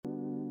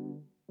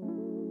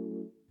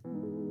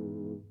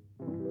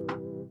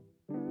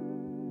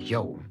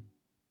Yo,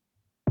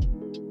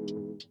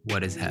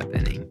 what is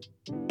happening?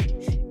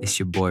 It's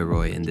your boy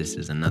Roy, and this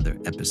is another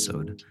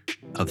episode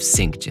of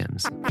Sync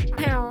Gems.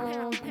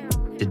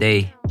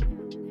 Today,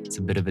 it's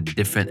a bit of a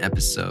different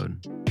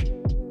episode.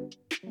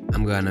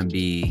 I'm gonna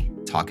be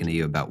talking to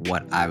you about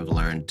what I've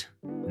learned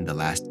in the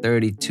last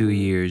 32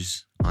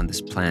 years on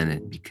this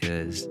planet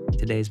because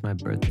today's my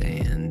birthday,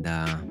 and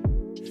I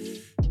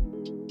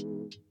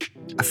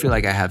feel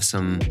like I have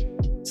some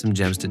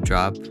gems to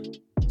drop.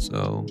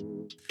 So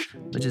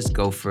let's just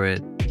go for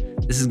it.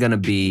 This is gonna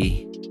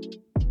be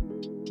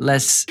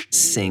less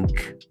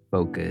sync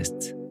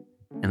focused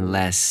and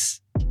less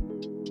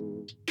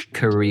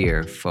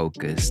career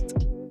focused.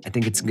 I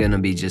think it's gonna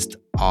be just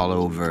all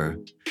over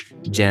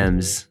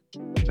gems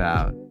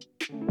about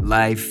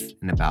life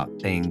and about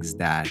things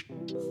that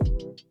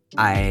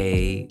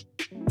I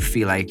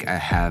feel like I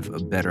have a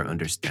better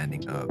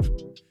understanding of.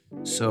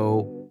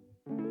 So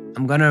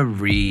I'm gonna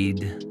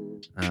read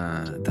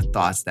the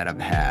thoughts that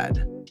I've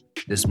had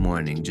this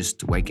morning.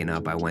 Just waking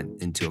up, I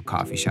went into a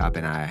coffee shop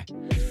and I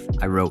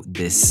wrote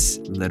this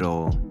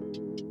little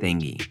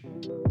thingy.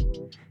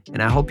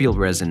 And I hope you'll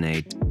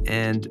resonate.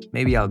 And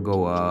maybe I'll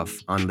go off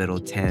on little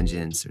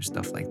tangents or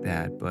stuff like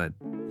that. But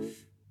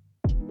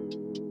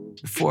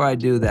before I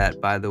do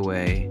that, by the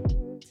way,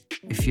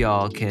 if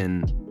y'all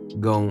can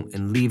go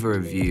and leave a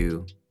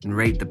review and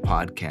rate the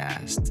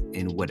podcast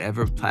in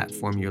whatever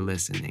platform you're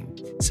listening,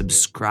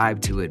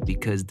 subscribe to it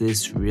because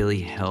this really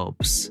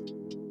helps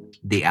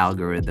the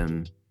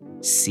algorithm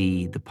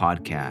see the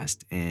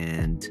podcast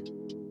and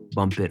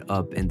bump it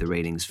up in the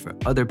ratings for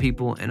other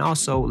people, and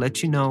also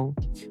let you know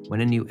when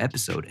a new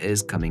episode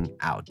is coming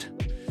out.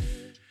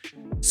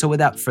 So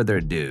without further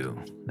ado,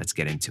 let's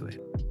get into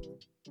it.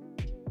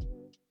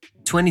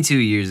 22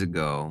 years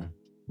ago,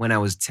 when I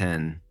was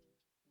 10,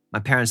 my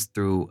parents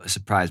threw a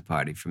surprise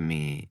party for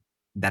me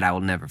that I will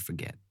never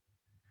forget.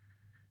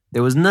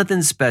 There was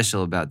nothing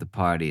special about the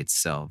party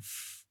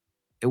itself.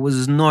 It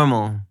was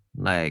normal,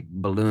 like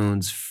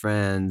balloons,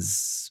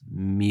 friends,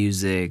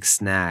 music,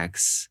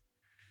 snacks.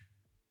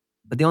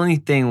 But the only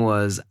thing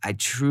was, I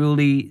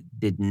truly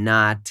did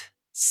not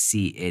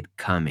see it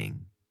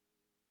coming.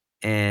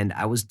 And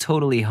I was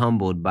totally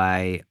humbled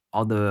by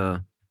all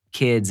the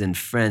kids and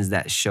friends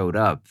that showed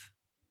up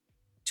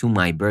to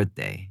my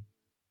birthday.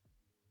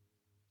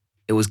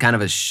 It was kind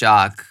of a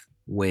shock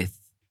with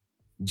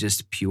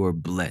just pure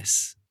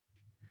bliss.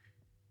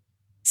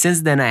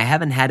 Since then, I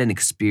haven't had an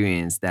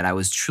experience that I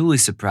was truly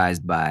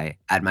surprised by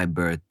at my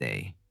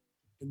birthday.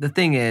 The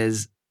thing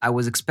is, I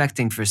was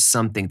expecting for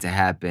something to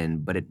happen,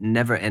 but it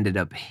never ended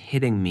up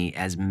hitting me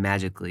as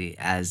magically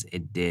as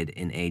it did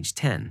in age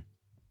 10.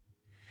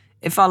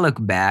 If I look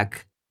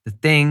back, the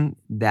thing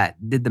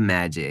that did the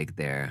magic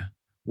there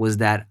was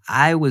that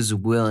I was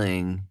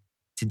willing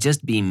to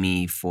just be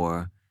me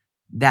for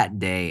that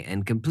day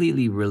and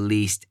completely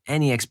released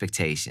any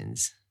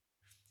expectations,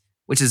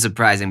 which is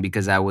surprising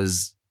because I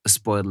was a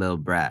spoiled little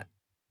brat.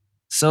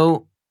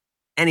 So,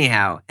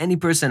 anyhow, any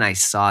person I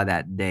saw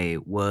that day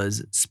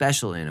was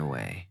special in a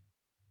way.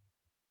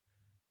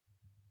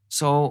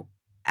 So,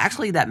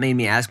 actually, that made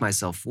me ask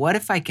myself, what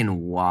if I can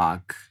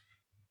walk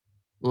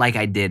like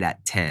I did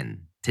at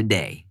 10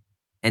 today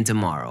and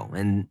tomorrow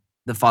and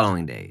the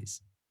following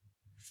days?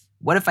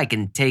 What if I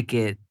can take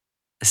it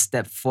a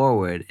step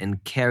forward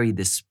and carry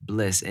this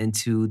bliss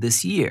into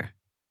this year?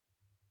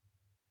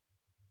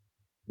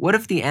 What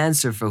if the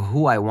answer for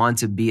who I want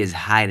to be is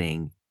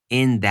hiding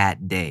in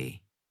that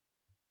day?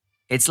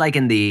 It's like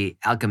in The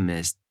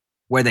Alchemist,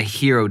 where the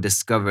hero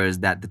discovers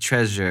that the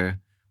treasure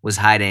was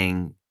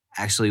hiding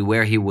actually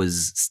where he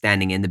was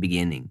standing in the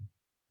beginning.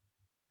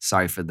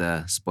 Sorry for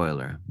the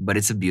spoiler, but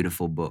it's a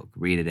beautiful book.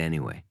 Read it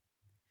anyway.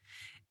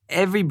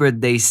 Every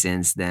birthday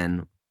since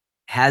then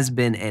has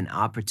been an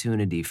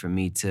opportunity for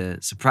me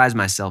to surprise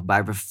myself by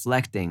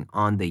reflecting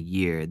on the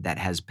year that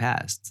has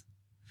passed,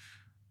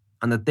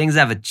 on the things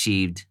I've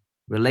achieved,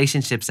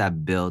 relationships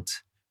I've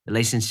built,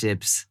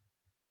 relationships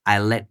I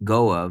let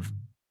go of,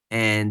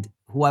 and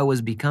who I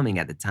was becoming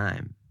at the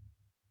time.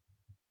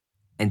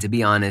 And to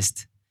be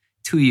honest,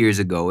 2 years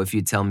ago, if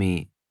you tell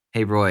me,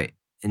 hey, Roy,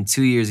 in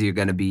 2 years, you're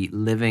going to be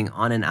living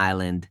on an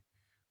island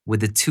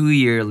with a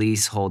 2-year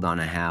leasehold on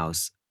a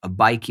house, a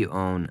bike you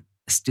own,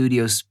 a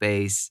studio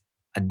space,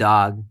 a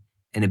dog,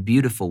 and a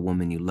beautiful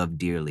woman you love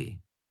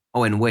dearly.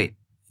 Oh, and wait,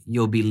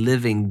 you'll be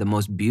living the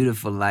most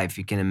beautiful life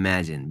you can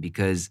imagine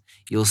because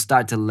you'll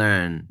start to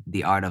learn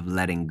the art of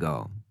letting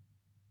go.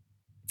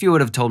 If you would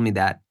have told me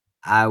that,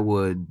 I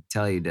would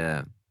tell you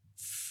to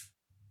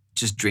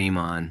just dream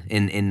on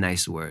in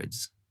nice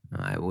words.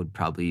 I would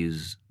probably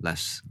use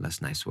less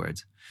nice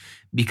words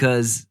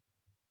because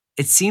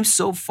it seemed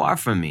so far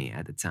from me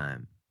at the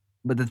time.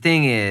 But the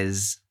thing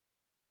is,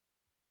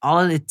 all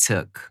it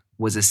took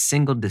was a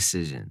single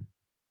decision.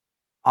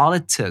 All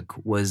it took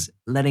was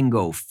letting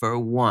go for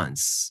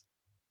once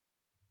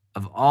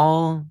of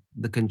all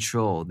the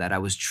control that I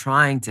was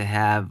trying to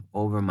have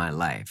over my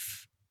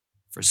life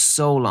for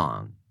so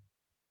long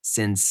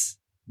since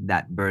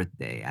that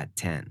birthday at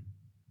 10.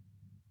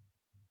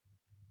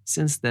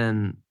 Since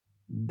then,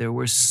 there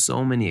were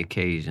so many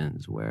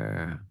occasions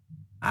where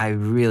I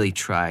really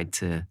tried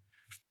to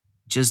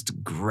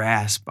just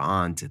grasp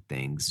onto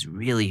things,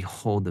 really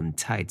hold them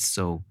tight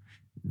so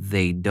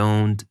they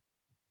don't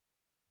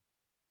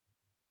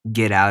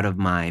get out of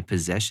my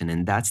possession.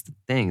 And that's the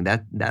thing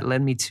that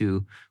led me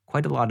to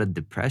quite a lot of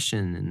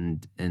depression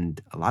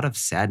and a lot of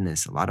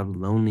sadness, a lot of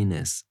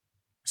loneliness,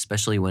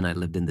 especially when I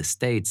lived in the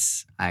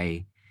States.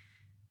 I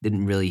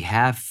didn't really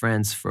have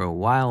friends for a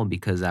while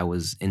because I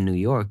was in New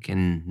York,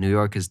 and New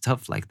York is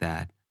tough like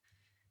that.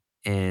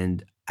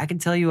 And I can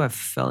tell you I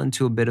fell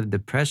into a bit of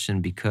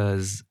depression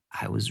because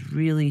I was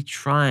really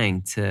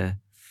trying to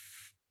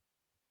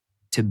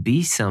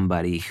be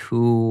somebody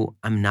who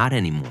I'm not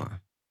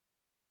anymore.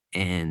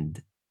 And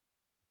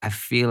I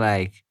feel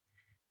like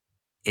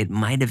it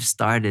might have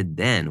started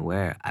then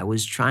where I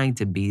was trying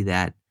to be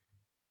that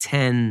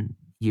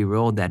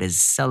 10-year-old that is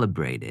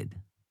celebrated.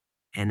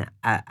 And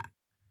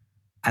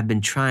I've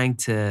been trying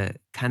to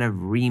kind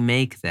of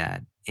remake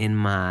that in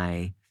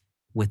my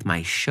with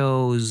my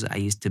shows. I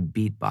used to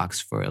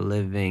beatbox for a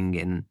living,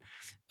 and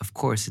of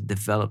course it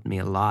developed me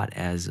a lot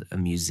as a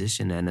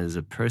musician and as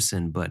a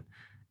person, but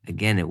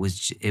again it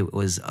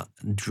was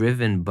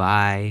driven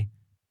by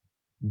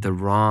the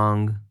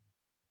wrong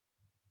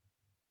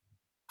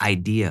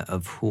idea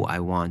of who I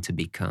want to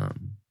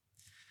become.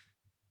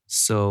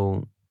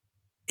 So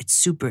it's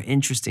super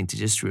interesting to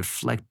just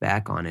reflect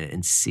back on it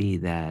and see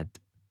that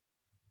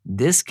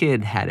this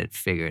kid had it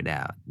figured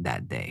out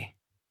that day.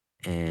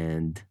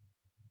 And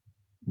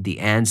the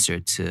answer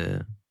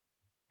to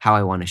how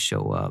I want to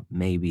show up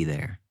may be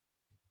there.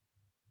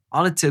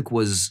 All it took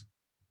was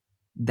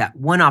that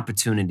one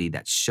opportunity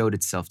that showed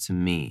itself to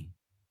me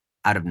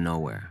out of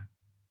nowhere.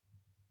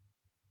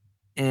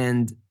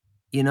 And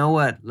you know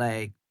what?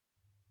 Like,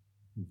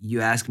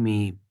 you ask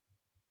me,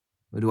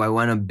 do I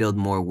want to build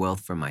more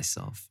wealth for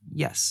myself?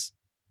 Yes.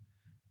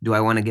 Do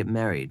I want to get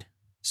married?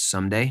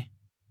 Someday.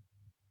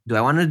 Do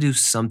I want to do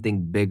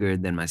something bigger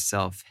than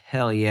myself?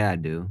 Hell yeah, I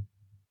do.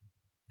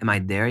 Am I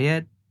there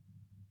yet?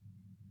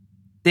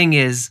 Thing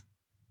is,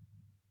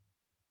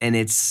 and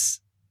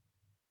it's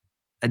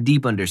a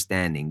deep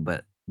understanding,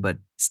 but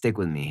stick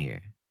with me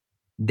here.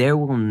 There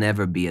will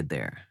never be a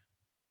there.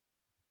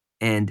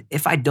 And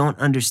if I don't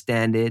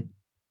understand it,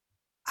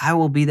 I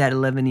will be that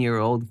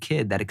 11-year-old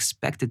kid that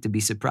expected to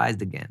be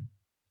surprised again.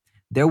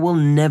 There will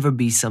never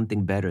be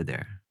something better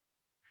there.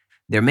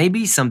 There may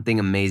be something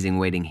amazing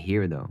waiting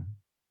here, though,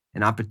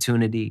 an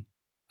opportunity,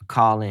 a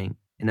calling,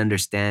 an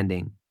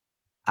understanding.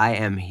 I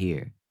am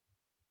here.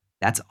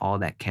 That's all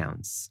that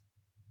counts.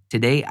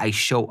 Today, I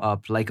show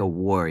up like a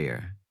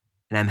warrior,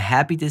 and I'm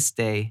happy to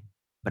stay,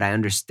 but I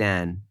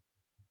understand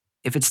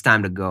if it's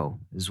time to go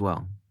as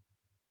well.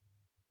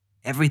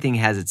 Everything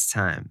has its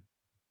time.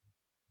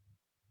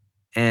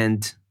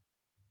 And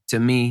to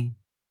me,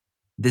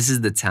 this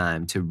is the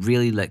time to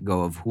really let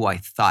go of who I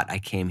thought I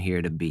came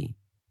here to be.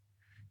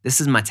 This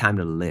is my time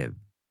to live.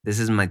 This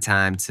is my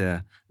time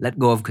to let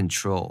go of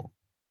control,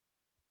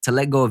 to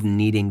let go of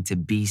needing to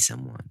be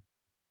someone,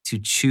 to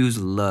choose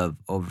love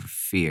over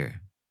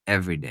fear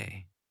every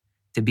day,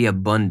 to be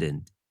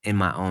abundant in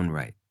my own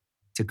right,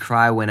 to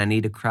cry when I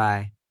need to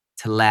cry,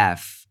 to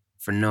laugh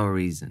for no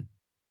reason,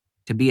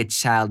 to be a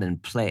child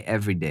and play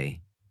every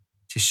day,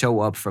 to show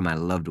up for my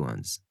loved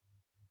ones,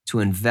 to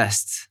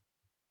invest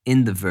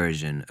in the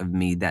version of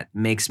me that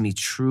makes me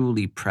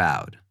truly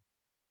proud.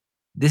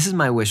 This is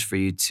my wish for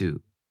you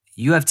too.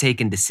 You have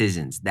taken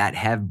decisions that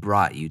have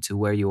brought you to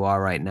where you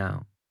are right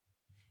now.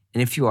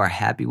 And if you are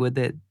happy with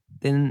it,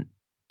 then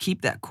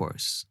keep that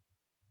course.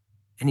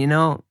 And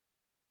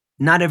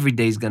not every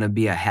day is going to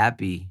be a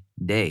happy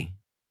day,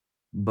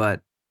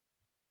 but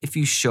if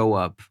you show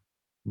up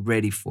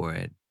ready for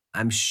it,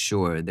 I'm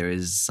sure there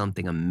is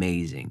something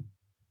amazing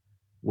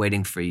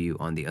waiting for you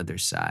on the other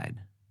side.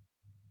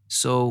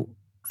 So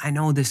I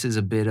know this is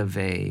a bit of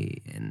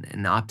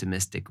an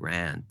optimistic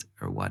rant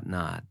or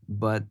whatnot,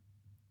 but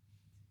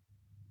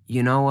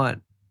you know what?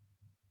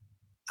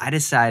 I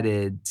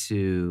decided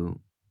to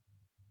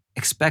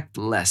expect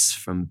less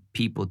from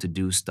people to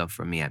do stuff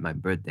for me at my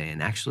birthday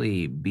and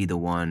actually be the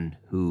one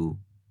who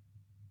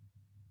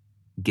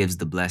gives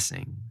the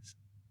blessings.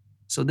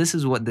 So this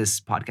is what this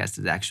podcast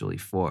is actually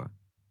for.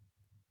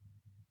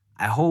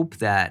 I hope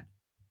that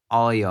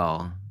all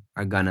y'all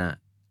are gonna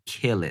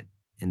kill it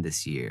in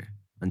this year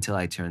until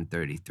I turn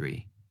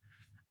 33.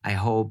 I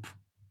hope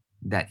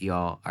that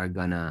y'all are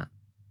gonna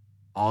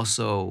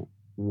also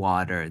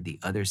water the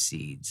other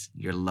seeds,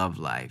 your love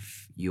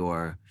life,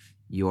 your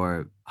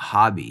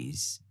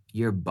hobbies,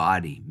 your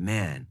body.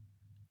 Man,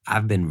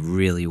 I've been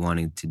really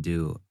wanting to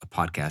do a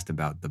podcast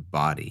about the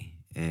body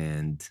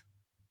and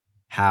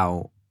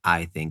how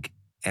I think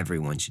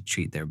everyone should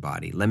treat their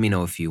body. Let me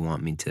know if you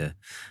want me to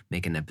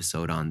make an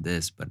episode on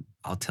this, but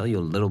I'll tell you a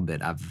little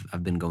bit.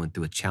 I've been going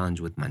through a challenge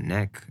with my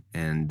neck,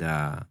 and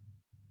a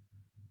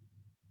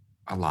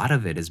lot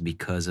of it is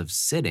because of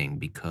sitting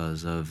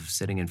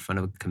in front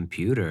of a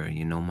computer.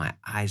 My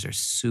eyes are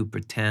super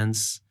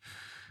tense.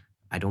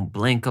 I don't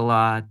blink a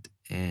lot,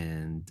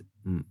 and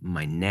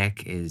my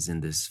neck is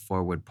in this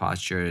forward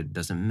posture. It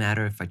doesn't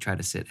matter if I try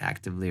to sit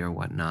actively or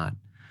whatnot.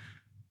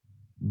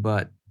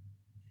 But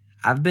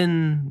I've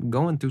been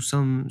going through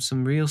some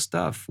real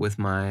stuff with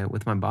my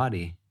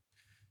body.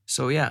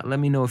 So yeah, let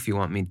me know if you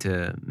want me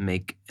to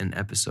make an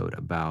episode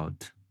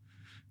about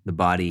the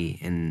body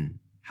and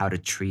how to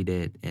treat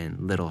it and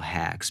little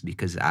hacks,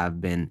 because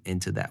I've been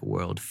into that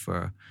world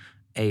for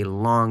a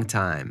long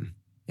time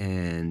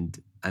and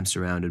I'm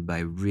surrounded by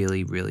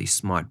really, really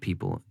smart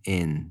people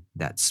in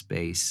that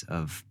space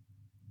of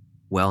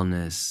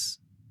wellness,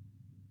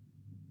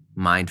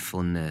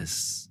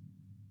 mindfulness,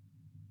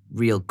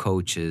 real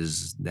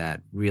coaches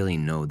that really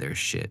know their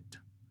shit.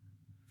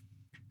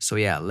 So,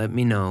 yeah, let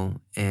me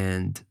know.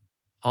 And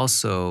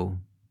also,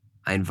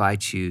 I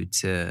invite you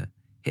to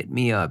hit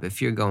me up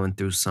if you're going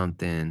through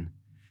something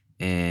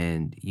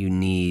and you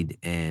need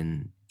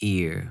an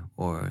ear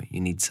or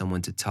you need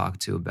someone to talk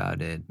to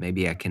about it.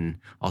 Maybe I can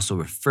also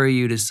refer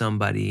you to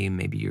somebody.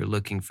 Maybe you're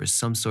looking for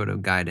some sort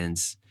of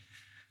guidance.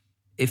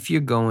 If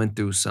you're going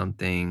through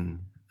something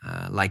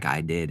like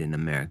I did in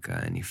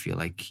America and you feel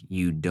like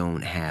you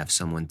don't have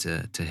someone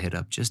to hit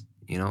up, just,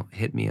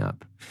 hit me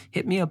up.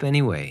 Hit me up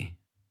anyway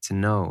to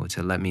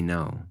let me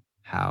know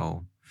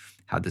how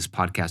this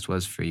podcast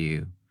was for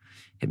you.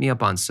 Hit me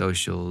up on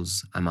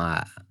socials. I'm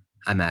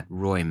at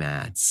Roy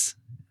Matz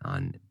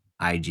on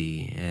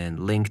IG and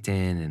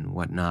LinkedIn and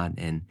whatnot,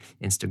 and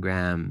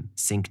Instagram,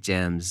 Sync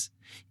Gems.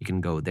 You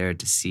can go there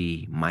to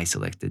see my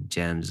selected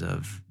gems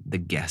of the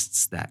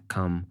guests that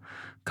come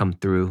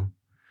through.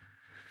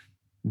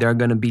 There are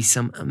going to be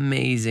some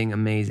amazing,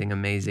 amazing,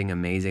 amazing,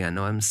 amazing. I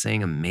know I'm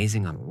saying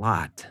amazing a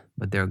lot,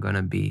 but there are going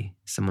to be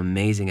some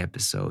amazing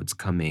episodes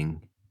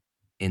coming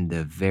in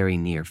the very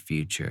near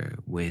future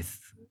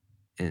with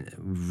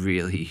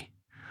really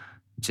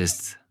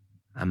just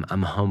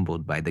I'm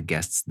humbled by the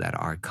guests that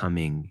are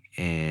coming,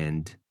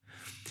 and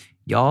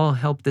y'all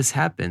help this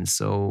happen.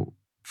 So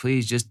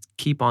please just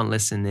keep on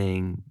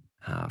listening,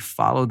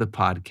 follow the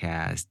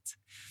podcast,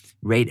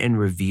 rate and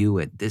review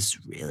it. This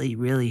really,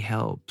 really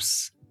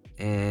helps.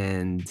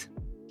 And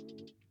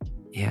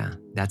yeah,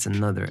 that's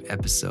another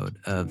episode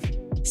of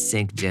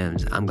Sync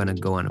Gems. I'm going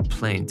to go on a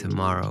plane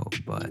tomorrow,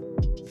 but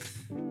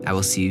I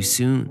will see you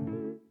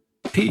soon.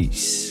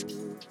 Peace.